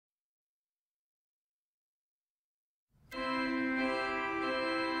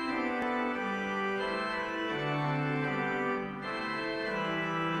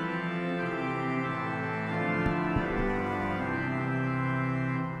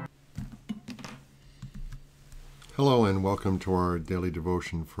Hello and welcome to our daily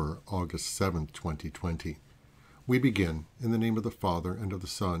devotion for August 7th, 2020. We begin in the name of the Father, and of the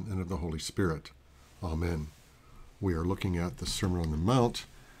Son, and of the Holy Spirit. Amen. We are looking at the Sermon on the Mount.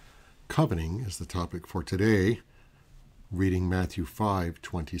 Coveting is the topic for today, reading Matthew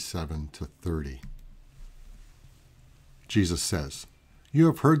 5:27-30. Jesus says, "You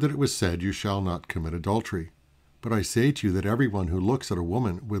have heard that it was said, 'You shall not commit adultery.' But I say to you that everyone who looks at a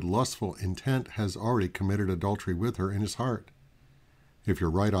woman with lustful intent has already committed adultery with her in his heart. If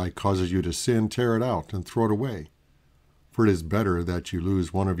your right eye causes you to sin, tear it out and throw it away. For it is better that you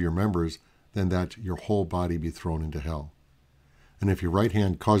lose one of your members than that your whole body be thrown into hell. And if your right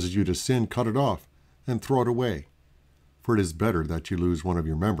hand causes you to sin, cut it off and throw it away. For it is better that you lose one of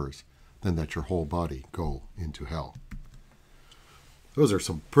your members than that your whole body go into hell." Those are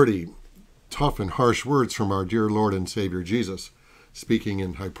some pretty tough and harsh words from our dear Lord and Savior Jesus, speaking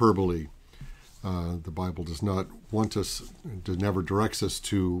in hyperbole. The Bible does not want us, never directs us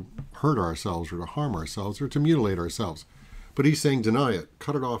to hurt ourselves or to harm ourselves or to mutilate ourselves. But he's saying deny it,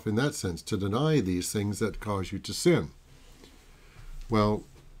 cut it off in that sense, to deny these things that cause you to sin. Well,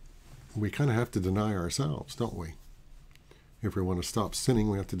 we kind of have to deny ourselves, don't we? If we want to stop sinning,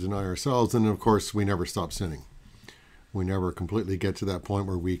 we have to deny ourselves, and of course we never stop sinning. We never completely get to that point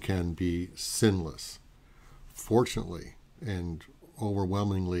where we can be sinless. Fortunately, and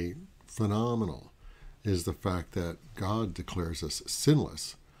overwhelmingly phenomenal, is the fact that God declares us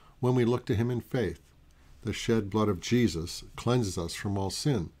sinless when we look to him in faith. The shed blood of Jesus cleanses us from all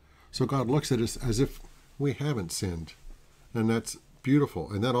sin. So God looks at us as if we haven't sinned. And that's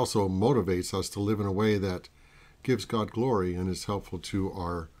beautiful. And that also motivates us to live in a way that gives God glory and is helpful to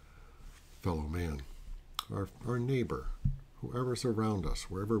our fellow man. Our neighbor, whoever's around us,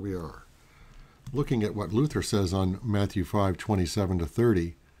 wherever we are. Looking at what Luther says on Matthew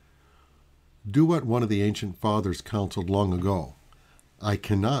 5:27-30, "Do what one of the ancient fathers counseled long ago. I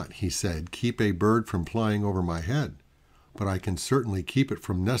cannot," he said, "keep a bird from flying over my head, but I can certainly keep it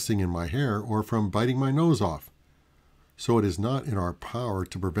from nesting in my hair or from biting my nose off. So it is not in our power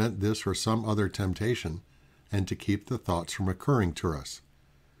to prevent this or some other temptation and to keep the thoughts from occurring to us.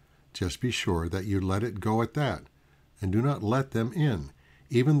 Just be sure that you let it go at that, and do not let them in,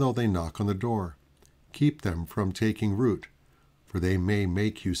 even though they knock on the door. Keep them from taking root, for they may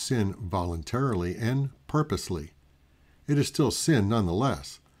make you sin voluntarily and purposely. It is still sin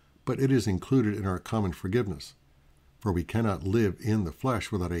nonetheless, but it is included in our common forgiveness, for we cannot live in the flesh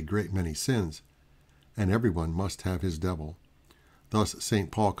without a great many sins, and everyone must have his devil." Thus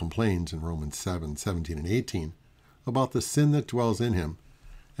St. Paul complains in Romans 7:17 and 18 about the sin that dwells in him,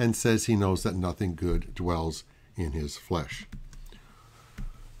 and says he knows that nothing good dwells in his flesh.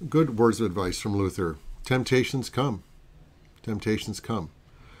 Good words of advice from Luther. Temptations come. Temptations come.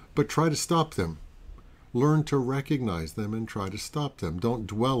 But try to stop them. Learn to recognize them and try to stop them. Don't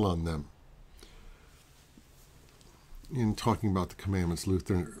dwell on them. In talking about the commandments,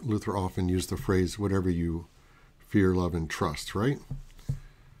 Luther often used the phrase, "whatever you fear, love, and trust," right?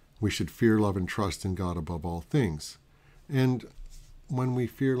 We should fear, love, and trust in God above all things. And when we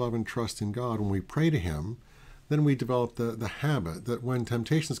fear, love, and trust in God, when we pray to him, then we develop the habit that when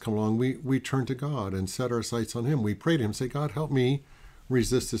temptations come along, we turn to God and set our sights on him. We pray to him, say, "God, help me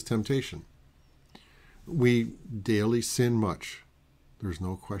resist this temptation." We daily sin much. There's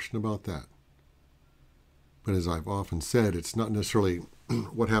no question about that. But as I've often said, it's not necessarily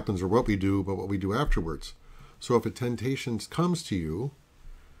what happens or what we do, but what we do afterwards. So if a temptation comes to you,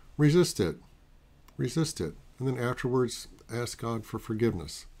 resist it. Resist it. And then afterwards, ask God for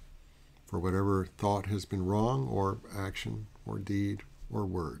forgiveness for whatever thought has been wrong, or action, or deed, or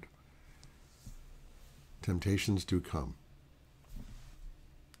word. Temptations do come.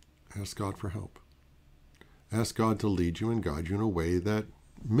 Ask God for help. Ask God to lead you and guide you in a way that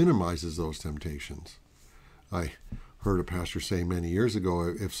minimizes those temptations. I heard a pastor say many years ago,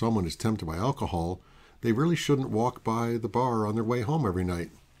 if someone is tempted by alcohol, they really shouldn't walk by the bar on their way home every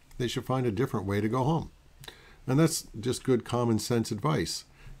night. They should find a different way to go home. And that's just good common sense advice.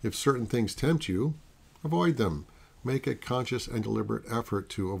 If certain things tempt you, avoid them. Make a conscious and deliberate effort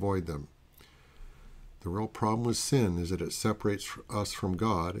to avoid them. The real problem with sin is that it separates us from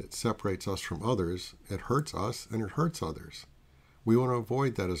God, it separates us from others, it hurts us, and it hurts others. We want to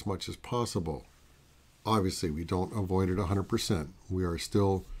avoid that as much as possible. Obviously, we don't avoid it 100%. We are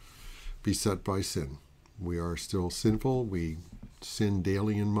still beset by sin. We are still sinful. We sin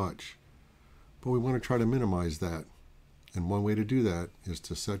daily and much. But we want to try to minimize that. And one way to do that is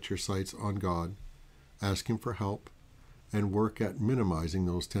to set your sights on God, ask him for help, and work at minimizing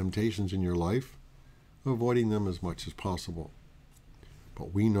those temptations in your life, avoiding them as much as possible.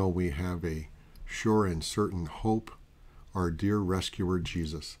 But we know we have a sure and certain hope, our dear rescuer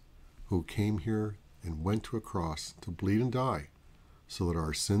Jesus, who came here and went to a cross to bleed and die so that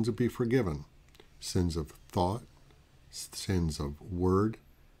our sins would be forgiven, sins of thought, sins of word,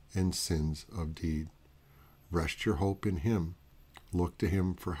 and sins of deed. Rest your hope in him. Look to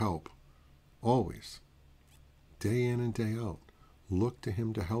him for help. Always. Day in and day out. Look to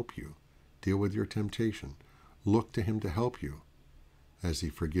him to help you. Deal with your temptation. Look to him to help you as he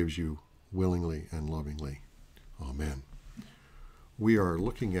forgives you willingly and lovingly. Amen. We are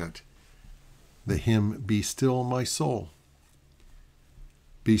looking at the hymn, Be Still My Soul.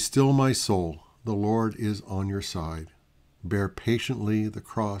 Be still my soul, the Lord is on your side. Bear patiently the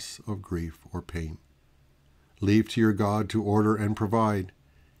cross of grief or pain. Leave to your God to order and provide.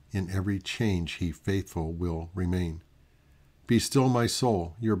 In every change he faithful will remain. Be still my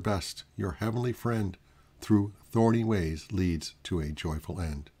soul, your best, your heavenly friend, through thorny ways leads to a joyful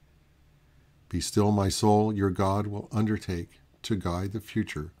end. Be still my soul, your God will undertake to guide the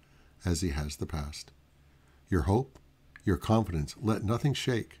future as he has the past. Your hope, your confidence, let nothing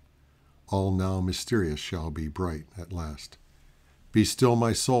shake. All now mysterious shall be bright at last. Be still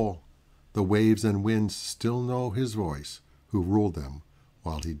my soul, the waves and winds still know his voice, who ruled them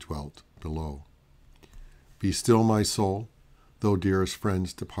while he dwelt below. Be still my soul, though dearest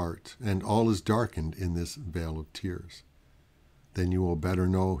friends depart, and all is darkened in this vale of tears. Then you will better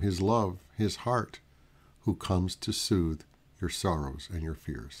know his love, his heart, who comes to soothe your sorrows and your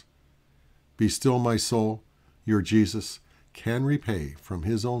fears. Be still my soul, your Jesus can repay from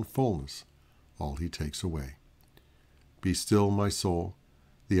his own fullness all he takes away. Be still my soul,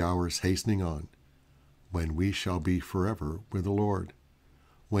 the hour is hastening on, when we shall be forever with the Lord.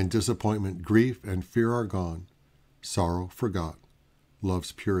 When disappointment, grief, and fear are gone, sorrow forgot,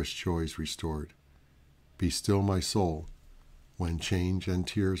 love's purest joys restored. Be still my soul, when change and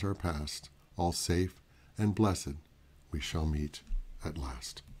tears are past, all safe and blessed we shall meet at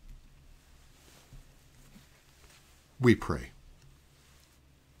last. We pray.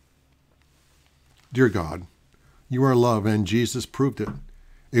 Dear God, you are love, and Jesus proved it.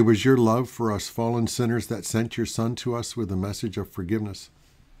 It was your love for us fallen sinners that sent your Son to us with a message of forgiveness,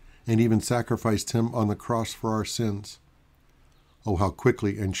 and even sacrificed him on the cross for our sins. Oh, how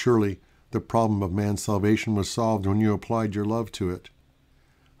quickly and surely the problem of man's salvation was solved when you applied your love to it.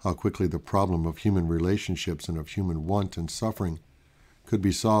 How quickly the problem of human relationships and of human want and suffering could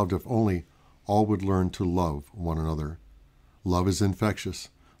be solved if only all would learn to love one another. Love is infectious,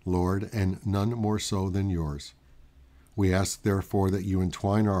 Lord, and none more so than yours. We ask, therefore, that you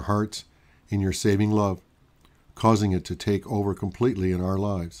entwine our hearts in your saving love, causing it to take over completely in our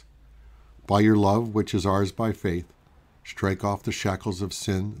lives. By your love, which is ours by faith, strike off the shackles of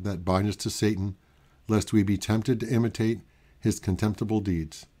sin that bind us to Satan, lest we be tempted to imitate his contemptible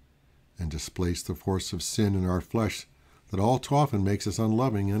deeds, and displace the force of sin in our flesh that all too often makes us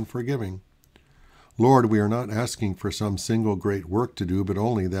unloving and forgiving. Lord, we are not asking for some single great work to do, but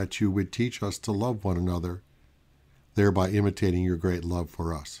only that you would teach us to love one another, thereby imitating your great love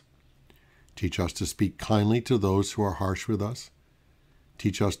for us. Teach us to speak kindly to those who are harsh with us.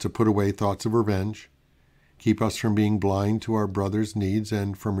 Teach us to put away thoughts of revenge. Keep us from being blind to our brother's needs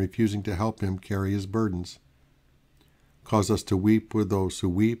and from refusing to help him carry his burdens. Cause us to weep with those who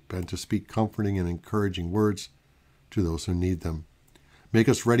weep and to speak comforting and encouraging words to those who need them. Make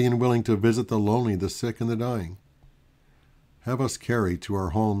us ready and willing to visit the lonely, the sick, and the dying. Have us carry to our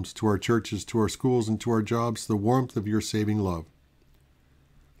homes, to our churches, to our schools, and to our jobs the warmth of your saving love.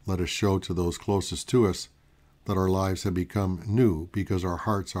 Let us show to those closest to us that our lives have become new because our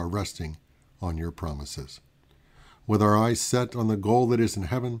hearts are resting on your promises. With our eyes set on the goal that is in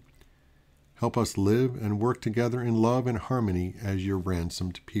heaven, help us live and work together in love and harmony as your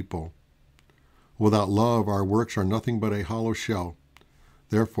ransomed people. Without love, our works are nothing but a hollow shell.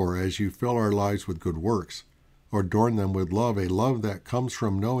 Therefore, as you fill our lives with good works, adorn them with love, a love that comes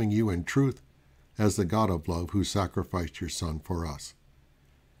from knowing you in truth as the God of love who sacrificed your Son for us.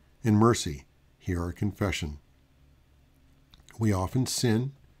 In mercy, hear our confession. We often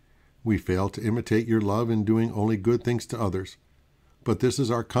sin. We fail to imitate your love in doing only good things to others. But this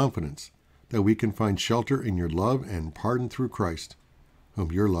is our confidence, that we can find shelter in your love and pardon through Christ,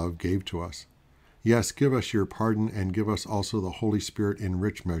 whom your love gave to us. Yes, give us your pardon, and give us also the Holy Spirit in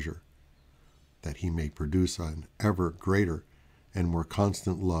rich measure, that he may produce an ever greater and more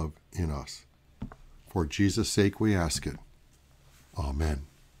constant love in us. For Jesus' sake we ask it. Amen.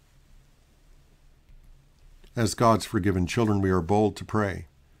 As God's forgiven children, we are bold to pray.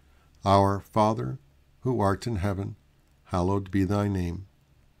 Our Father, who art in heaven, hallowed be thy name.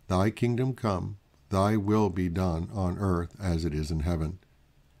 Thy kingdom come, thy will be done on earth as it is in heaven.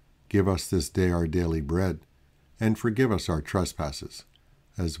 Give us this day our daily bread, and forgive us our trespasses,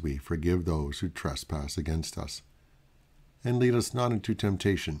 as we forgive those who trespass against us. And lead us not into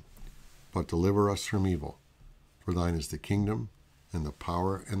temptation, but deliver us from evil. For thine is the kingdom, and the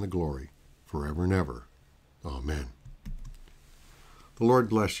power, and the glory, forever and ever. Amen. The Lord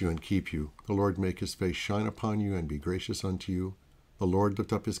bless you and keep you. The Lord make his face shine upon you and be gracious unto you. The Lord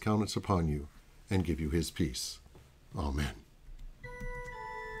lift up his countenance upon you and give you his peace. Amen.